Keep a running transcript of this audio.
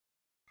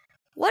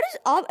What is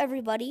up,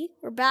 everybody?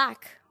 We're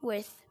back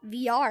with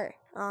VR.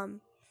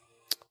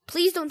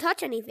 Please don't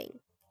touch anything.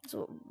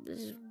 So this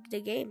is the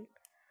game.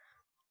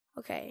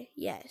 Okay,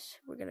 yes,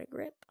 we're gonna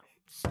grip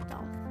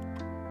stuff.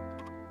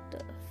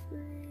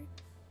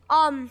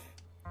 I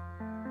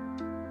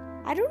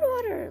don't know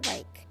how to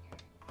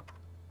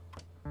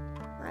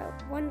I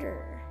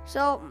wonder.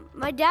 So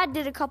my dad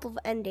did a couple of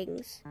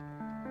endings,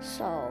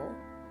 so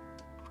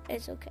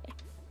it's okay.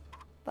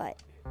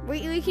 But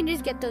we can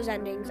just get those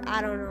endings.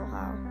 I don't know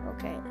how.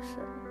 Okay, so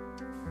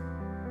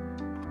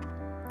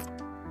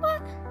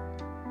what?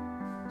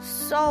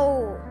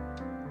 So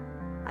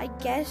I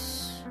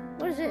guess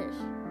what is this?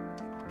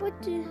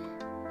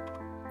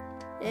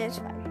 It's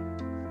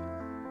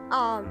fine.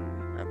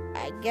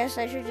 I guess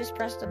I should just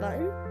press the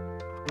button.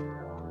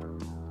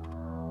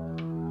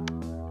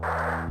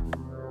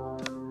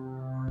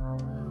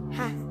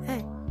 Ha,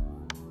 hey.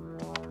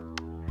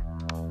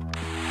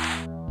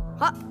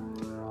 Hop.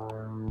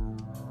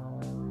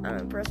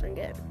 I'm pressing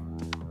it.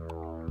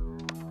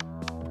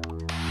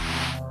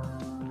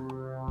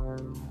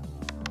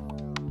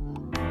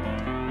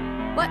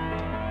 What?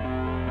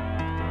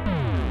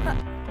 Huh.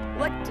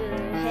 What the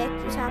heck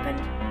just happened?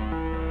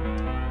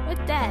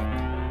 What's that?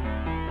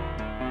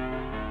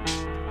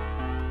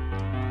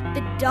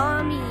 The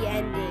dummy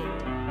ending.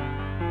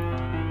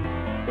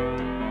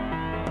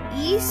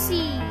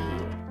 Easy.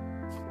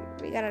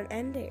 We got an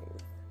ending.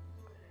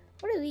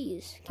 What are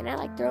these? Can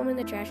I throw them in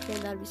the trash can?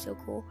 That'd be so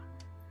cool.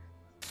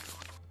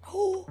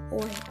 Oh,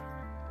 wait.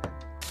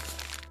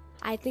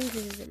 I think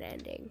this is an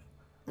ending.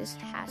 This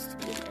has to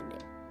be an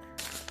ending.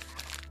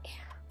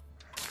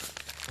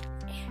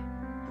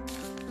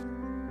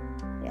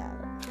 Yeah.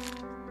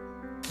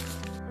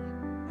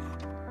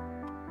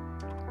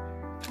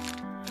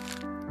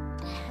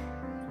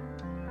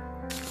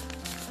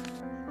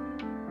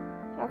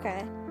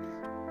 Okay.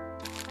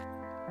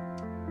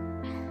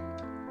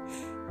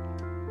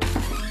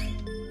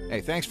 Hey,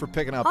 thanks for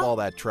picking up all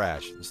that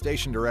trash. The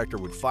station director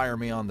would fire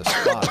me on the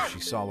spot if she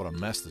saw what a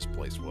mess this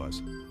place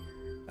was.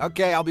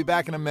 Okay, I'll be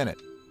back in a minute.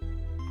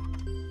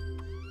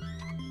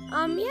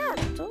 Yeah,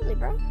 totally,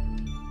 bro.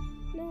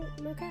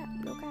 No cap.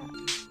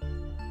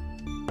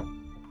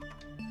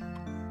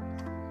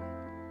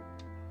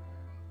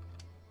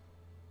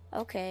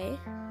 Okay.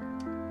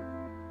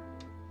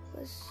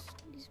 What's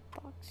these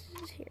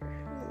boxes here?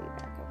 Let me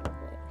back up a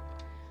bit.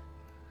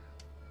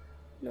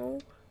 No.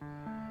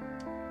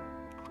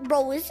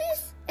 Bro, is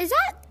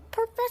that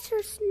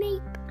Professor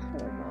Snape?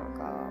 Oh my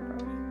god, bro.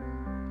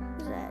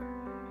 What is that?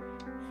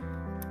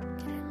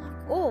 Can I look?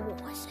 Oh,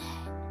 what's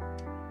that?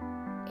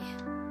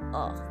 Yeah.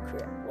 Oh,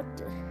 crap. What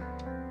the?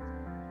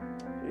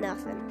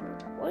 Nothing.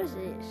 What is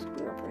this? I'm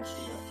not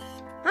pressing it.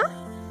 Huh?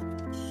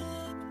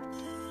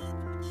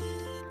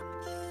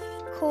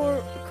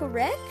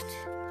 Correct?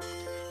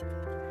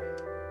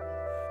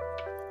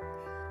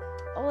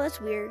 Oh, that's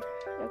weird.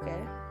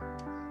 Okay.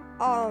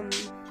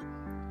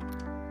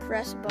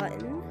 Press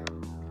button.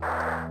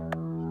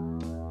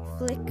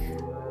 Flick.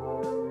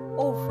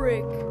 Oh,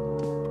 frick.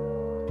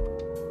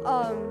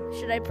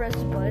 Should I press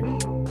the button?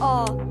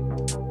 Oh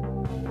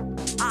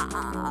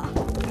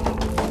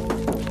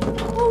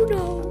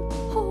no.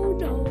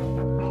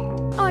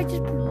 I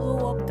just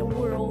blew up the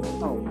world.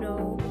 Oh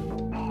no.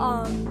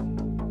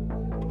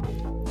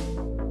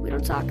 We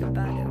don't talk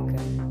about it, okay?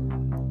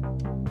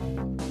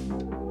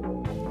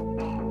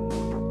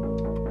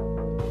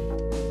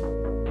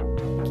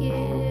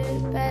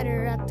 Get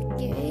better at the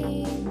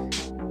game.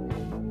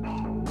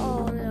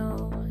 Oh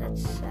no,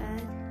 that's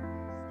sad.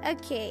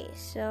 Okay,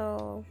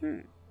 so,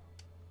 I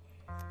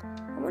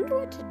wonder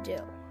what to do.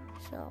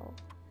 So,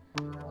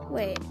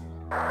 wait.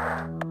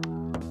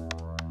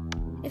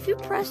 If you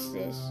press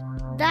this,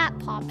 that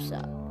pops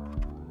up.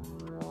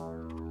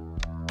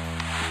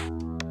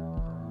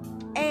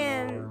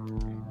 And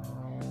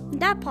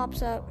that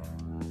pops up.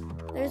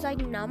 There's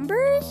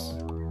numbers?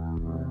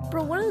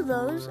 Bro, what are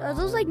those? Are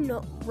those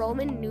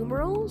Roman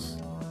numerals?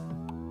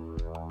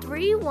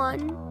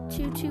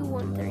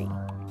 312213.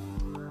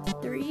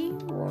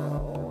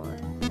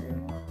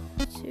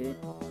 312213.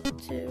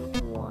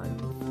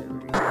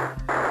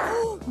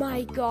 Oh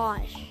my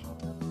gosh.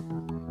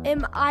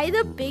 Am I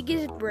the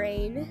biggest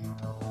brain?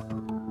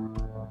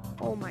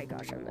 Oh my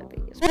gosh, I'm the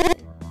biggest brain.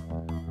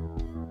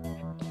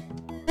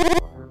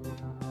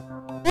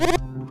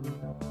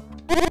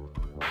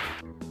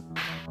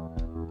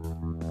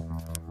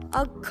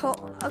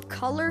 A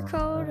color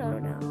code? Oh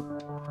no.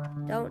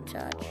 Don't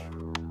touch.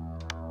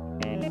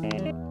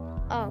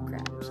 Oh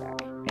crap,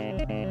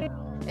 sorry.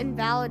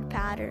 Invalid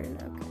pattern,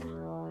 okay.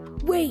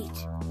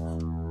 Wait.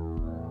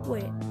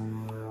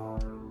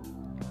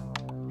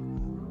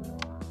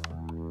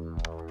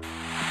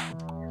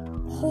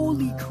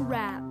 Holy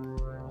crap.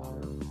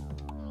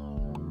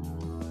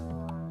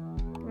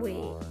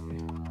 Wait.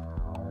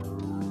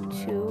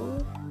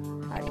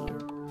 2? How do you?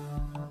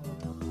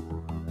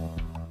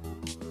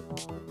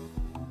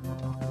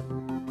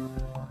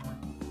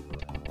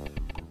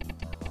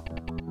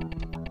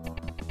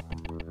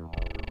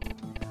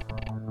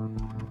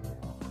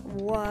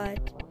 What?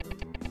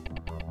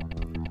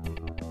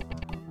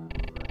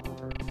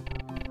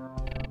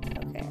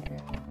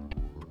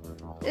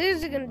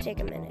 This is gonna take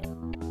a minute.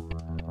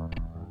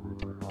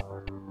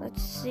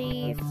 Let's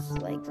see if it's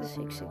like the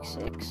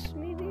 666,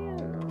 maybe? I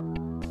don't know.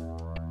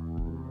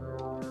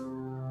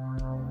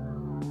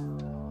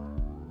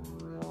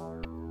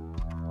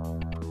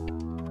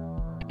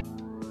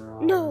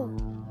 No!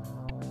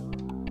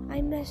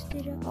 I messed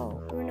it up.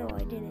 Oh, no,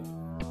 I didn't.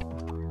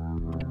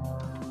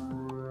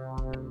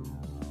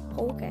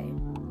 Okay.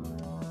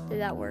 Did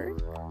that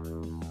work?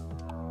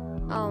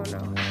 Oh, no.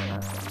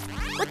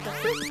 What the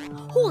frick?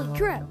 Holy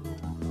crap!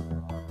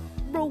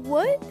 Bro,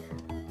 what?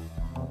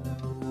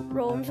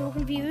 Bro, I'm so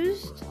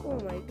confused. Oh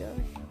my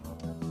gosh.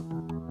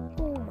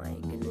 Oh my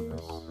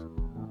goodness.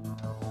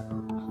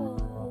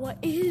 Oh, what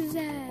is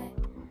that?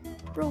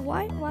 Bro,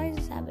 why is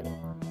this happening?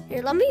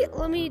 Here, let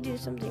me do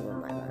something with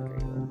my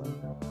laundry.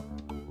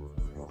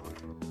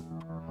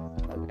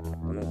 Okay,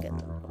 I'm gonna get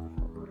them.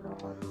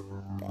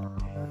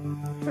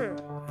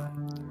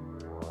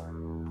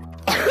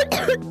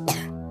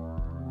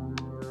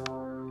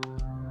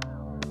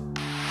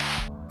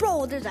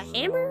 Bro, there's a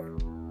hammer?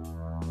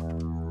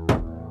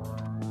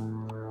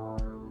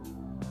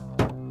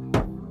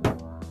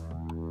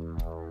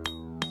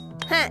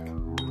 Huh.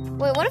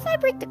 Wait, what if I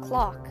break the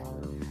clock?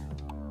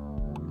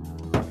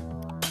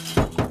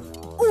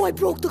 Oh, I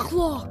broke the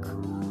clock!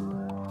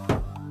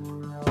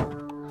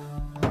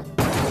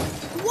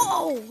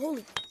 Whoa!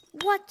 Holy...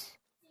 What?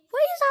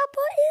 What is that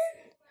button?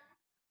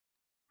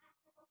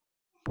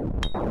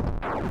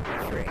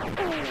 Frick.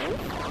 Oh.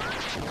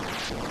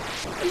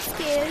 I'm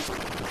scared.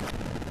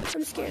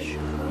 I'm scared.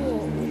 Whoa.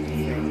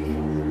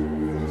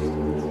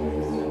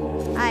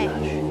 Hi.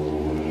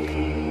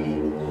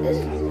 This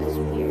is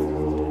weird.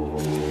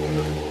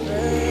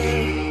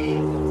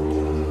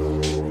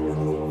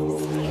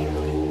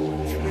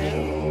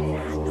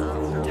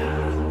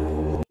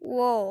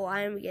 Whoa,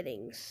 I'm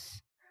getting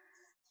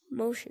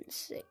motion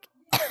sick.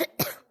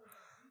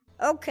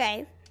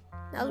 Okay,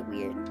 that was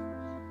weird.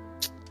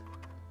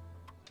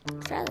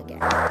 Let's try that again.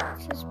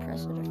 Let's just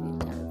press it a few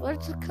times.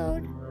 What's the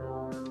code?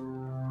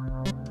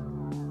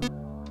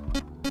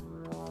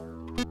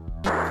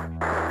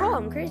 Bro,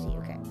 I'm crazy.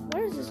 Okay,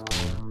 what is this?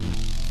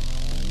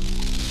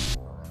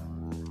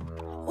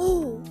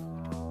 Oh!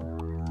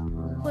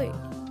 Wait.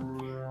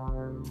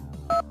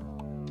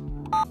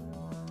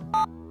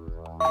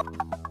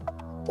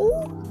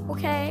 Oh,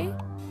 okay.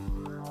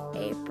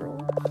 April.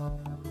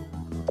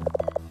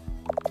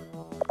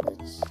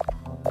 Let's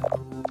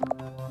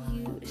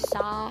you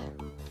saw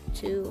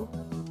to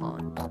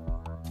on.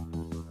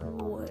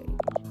 Wait.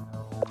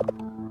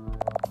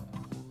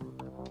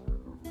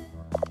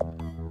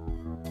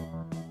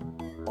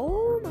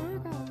 Oh my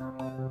god.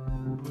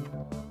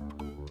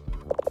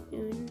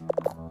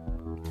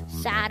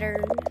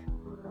 Saturn.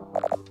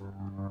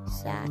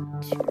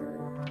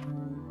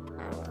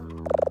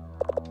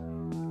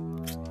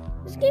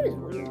 This game is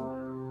weird.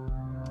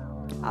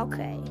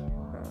 Okay.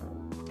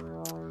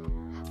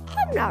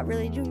 I'm not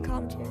really doing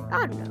commentary.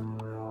 I don't know.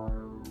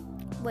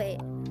 Wait.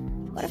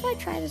 What if I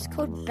try this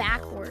code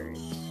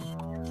backwards?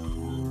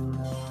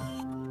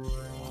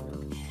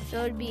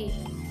 So it'd be...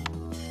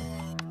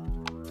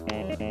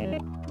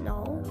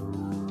 No.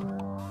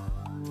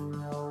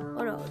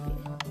 Oh no, it'd be...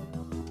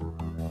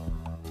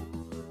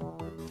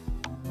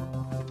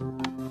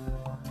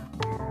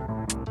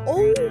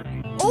 Oh!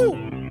 Oh!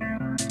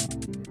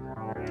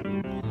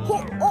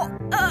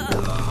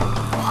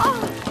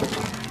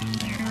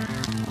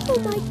 Oh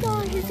my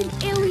god, it's an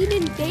alien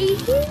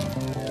invasion?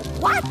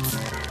 What?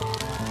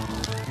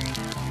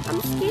 I'm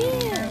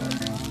scared.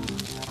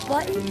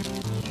 Button?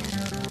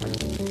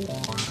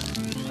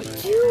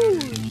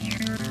 Dude,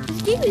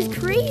 this game is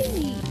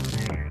crazy.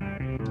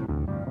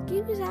 This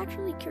game is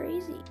actually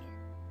crazy.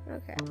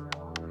 Okay.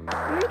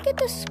 I'm gonna get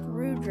the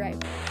screwdriver.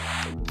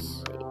 Let's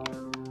see.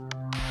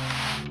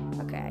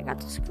 Okay, I got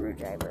the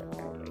screwdriver.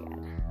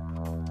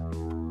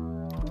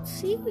 Let's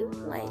see,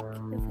 like,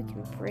 if we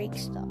can break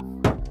stuff.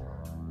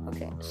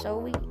 Okay, so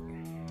we...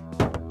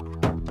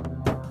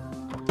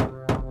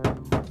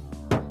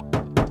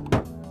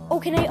 Oh,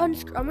 can I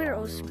unscrew? I'm gonna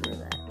unscrew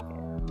that.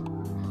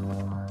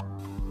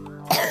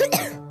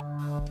 Okay.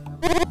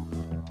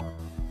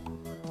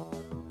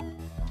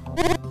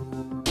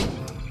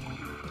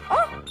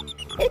 Oh!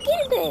 It's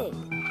guinea pig!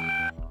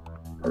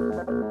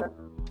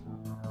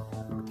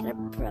 Can I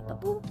press the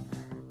button?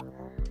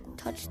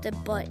 Touch the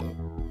button.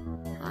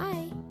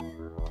 Hi.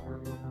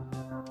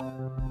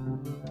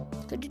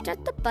 Could you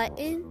touch the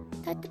button?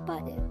 Touch the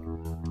button.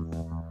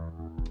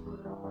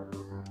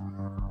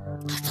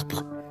 Touch the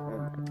button. Oh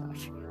my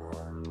gosh.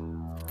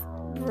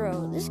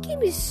 Bro, this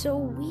game is so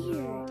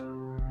weird.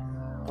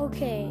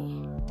 Okay.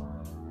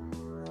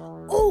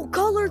 Oh,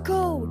 color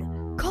code!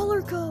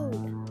 Color code!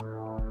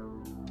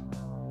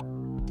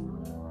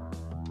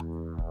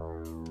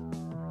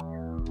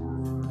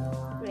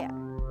 Yeah.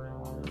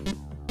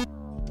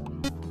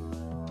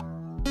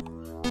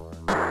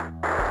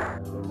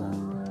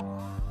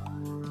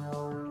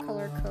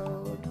 Color code.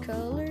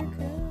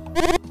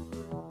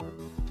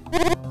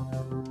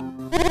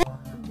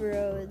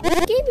 Bro, this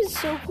game is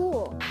so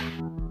cool.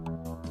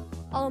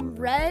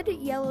 Red,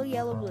 yellow,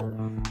 yellow, blue.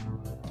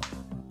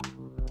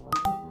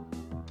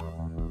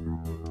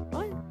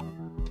 What?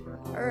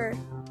 Or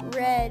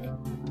red,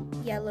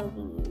 yellow,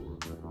 blue.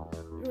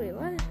 Wait,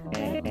 what?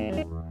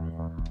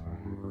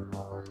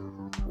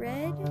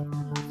 Red,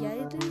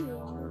 yellow, blue?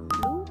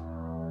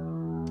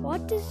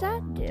 What does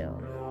that do?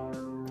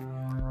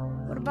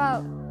 What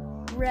about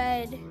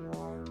red,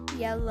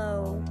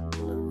 yellow,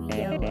 blue,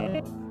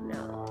 yellow?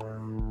 No.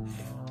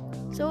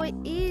 So it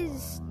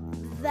is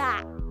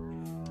that.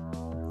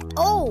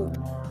 Oh!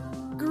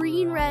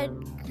 Green, red,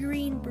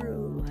 green,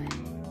 blue.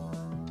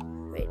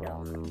 Wait,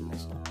 no. I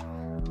messed up.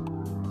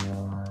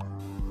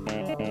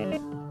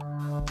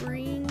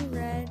 Green,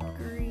 red,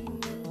 green,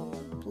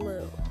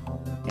 blue.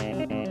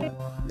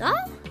 No?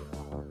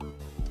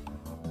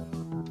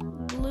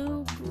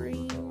 Blue,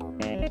 green.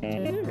 Do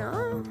you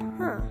know?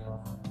 Huh.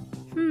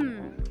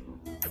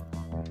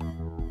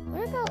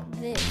 What about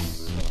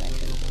this?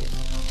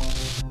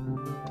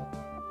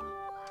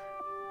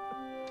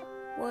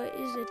 What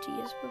is the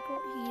TS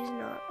report?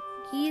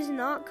 He is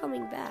not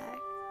coming back.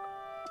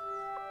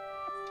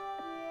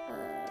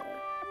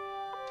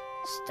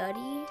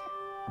 Study.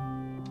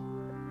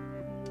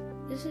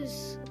 This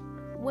is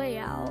way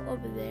out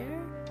over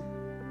there.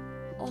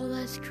 Oh,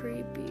 that's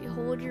creepy.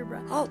 Hold your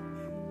breath. Oh.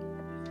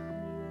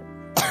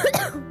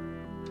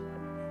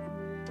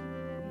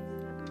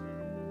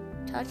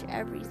 Touch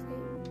everything.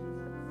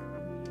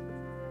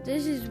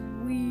 This is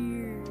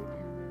weird.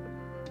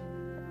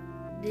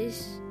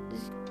 This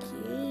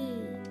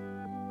game.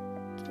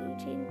 Can you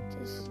change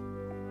this?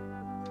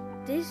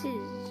 This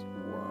is,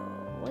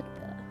 whoa, what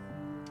the?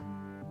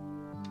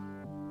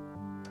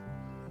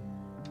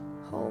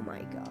 Oh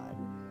my god.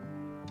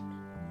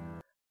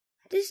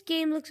 This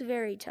game looks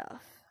very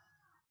tough.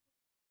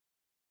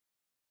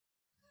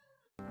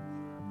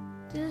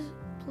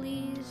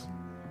 Please,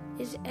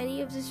 is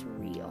any of this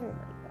real? Oh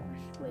my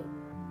gosh, wait.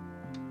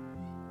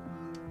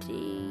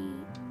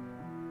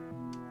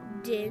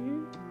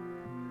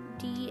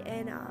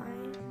 DNI.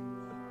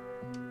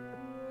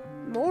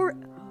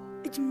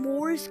 It's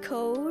Morse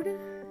code?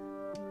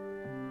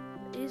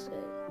 Is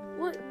it?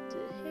 What the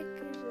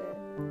heck is it?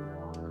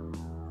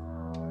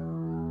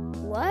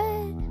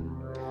 What?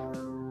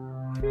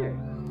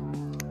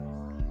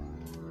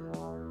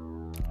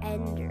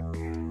 Ender.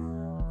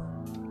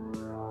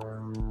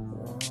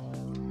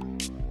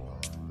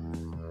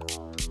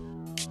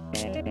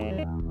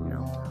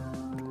 No.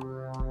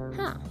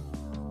 Huh.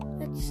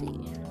 Let's see.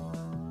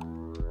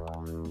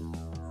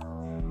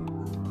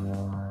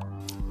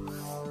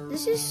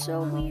 This is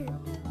so weird.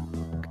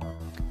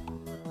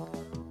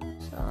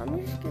 So I'm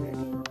just gonna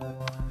do.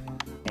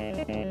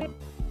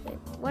 Wait,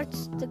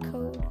 what's the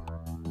code?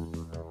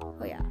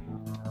 Oh yeah.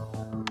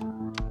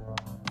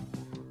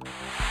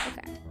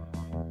 Okay.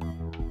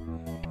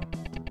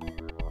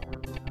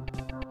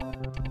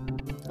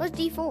 What's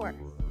D4?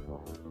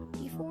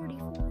 D4.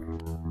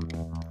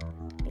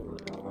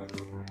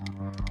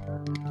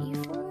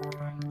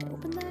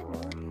 Open that?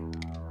 No.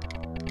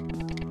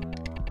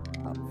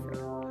 Oh, free.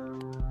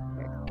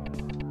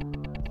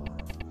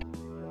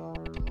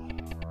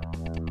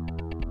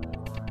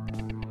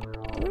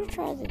 I'm gonna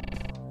try the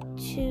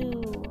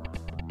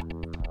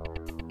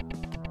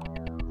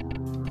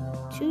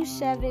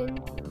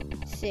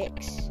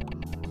 276.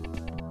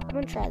 I'm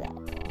gonna try that.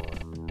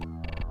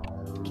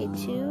 Okay,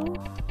 2.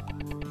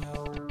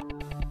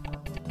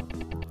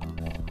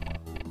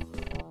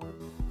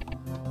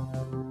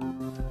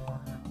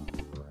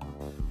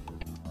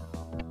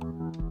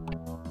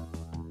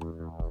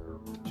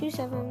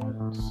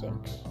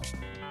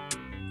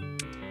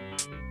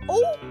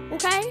 Oh,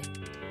 okay.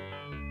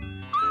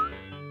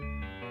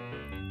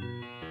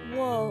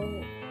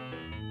 Whoa.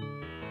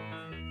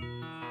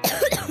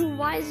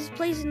 Why is this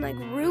place in like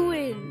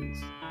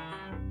ruins?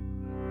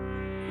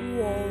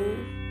 Whoa.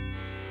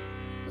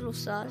 Little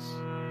sus.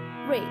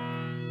 Wait,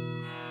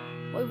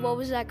 what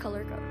was that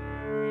color code?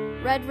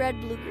 Red,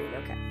 blue, green.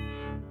 Okay.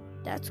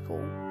 That's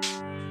cool.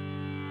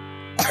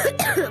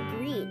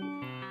 Green.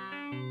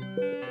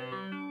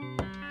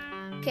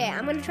 Okay,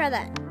 I'm gonna try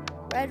that.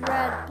 Red,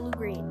 blue,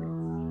 green.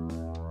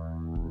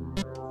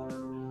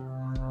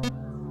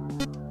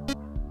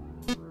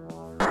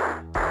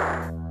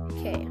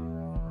 Okay.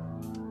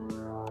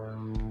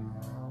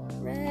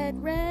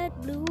 Red,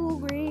 blue,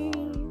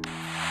 green.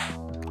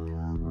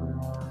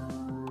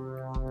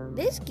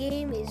 This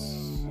game is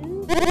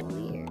super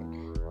weird.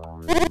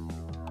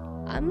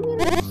 I'm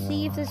gonna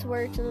see if this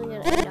works and I'm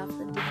gonna end off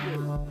the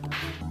video.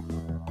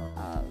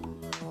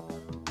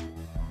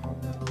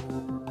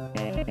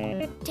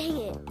 Dang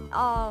it.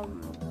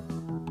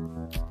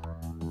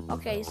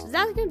 Okay, so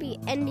that's gonna be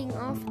ending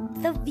off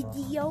the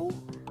video.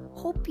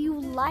 Hope you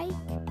like.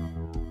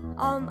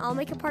 I'll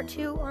make a part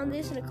 2 on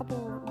this in a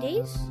couple of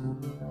days.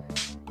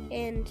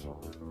 And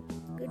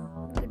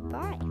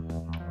goodbye.